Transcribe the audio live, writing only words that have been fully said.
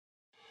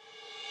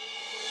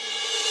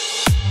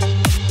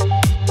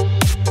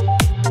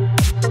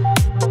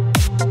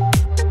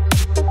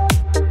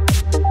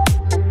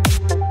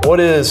what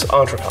is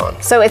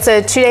EntreCon? So it's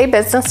a 2-day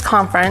business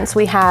conference.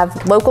 We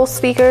have local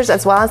speakers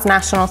as well as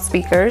national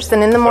speakers.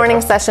 And in the morning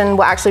session,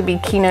 we'll actually be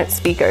keynote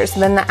speakers.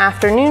 Then the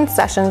afternoon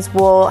sessions,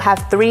 we'll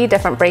have 3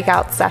 different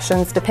breakout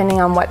sessions depending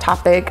on what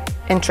topic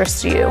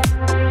interests you.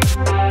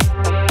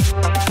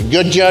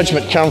 Good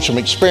judgment comes from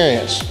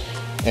experience,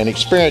 and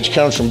experience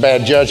comes from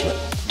bad judgment.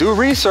 Do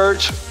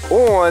research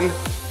on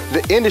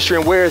the industry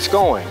and where it's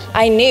going.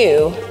 I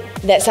knew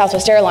that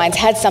Southwest Airlines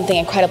had something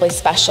incredibly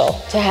special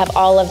to have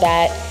all of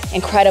that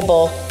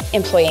incredible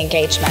employee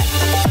engagement.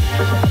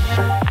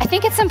 I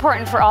think it's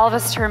important for all of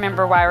us to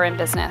remember why we're in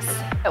business.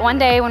 But one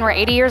day when we're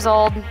 80 years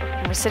old,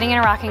 we're sitting in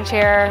a rocking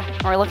chair,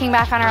 and we're looking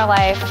back on our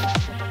life,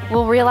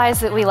 we'll realize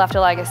that we left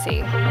a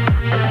legacy.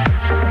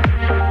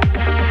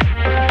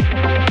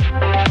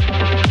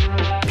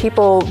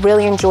 People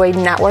really enjoy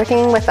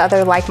networking with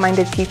other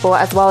like-minded people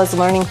as well as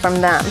learning from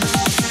them.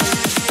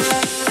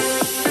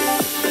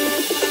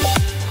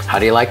 How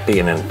do you like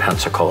being in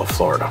Pensacola,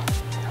 Florida?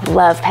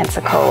 Love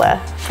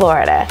Pensacola,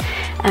 Florida.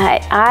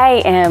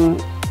 I am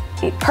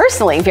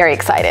personally very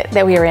excited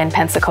that we are in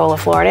Pensacola,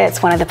 Florida.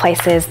 It's one of the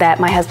places that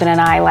my husband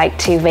and I like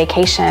to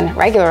vacation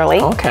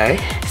regularly. Okay.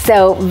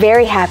 So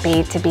very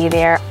happy to be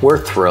there. We're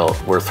thrilled.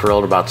 We're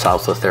thrilled about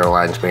Southwest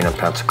Airlines being in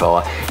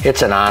Pensacola.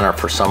 It's an honor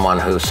for someone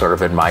who sort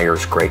of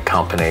admires great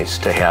companies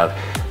to have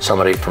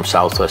somebody from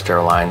Southwest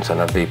Airlines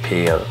and a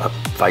VP, a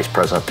Vice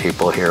President of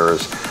People here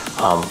is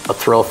a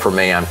thrill for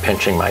me. I'm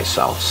pinching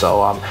myself.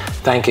 So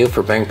thank you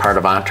for being part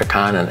of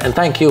EntreCon, and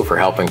thank you for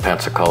helping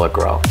Pensacola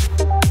grow.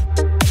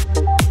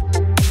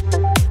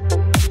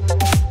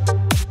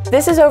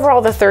 This is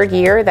overall the 3rd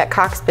year that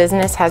Cox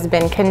Business has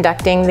been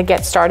conducting the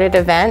Get Started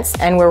events,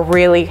 and we're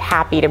really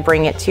happy to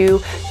bring it to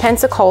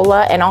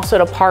Pensacola and also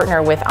to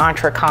partner with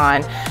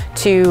EntreCon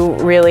to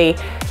really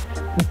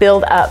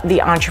build up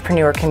the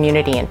entrepreneur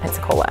community in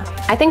Pensacola.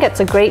 I think it's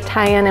a great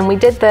tie-in, and we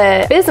did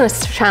the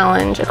business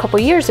challenge a couple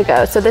years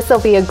ago, so this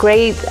will be a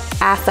great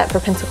asset for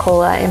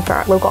Pensacola and for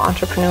our local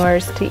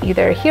entrepreneurs to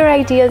either hear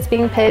ideas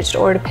being pitched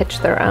or to pitch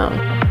their own.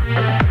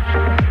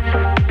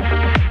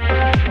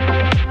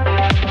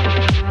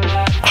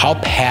 How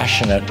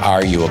passionate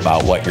are you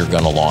about what you're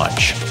going to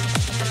launch?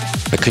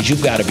 Because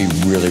you've got to be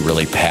really,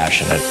 really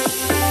passionate.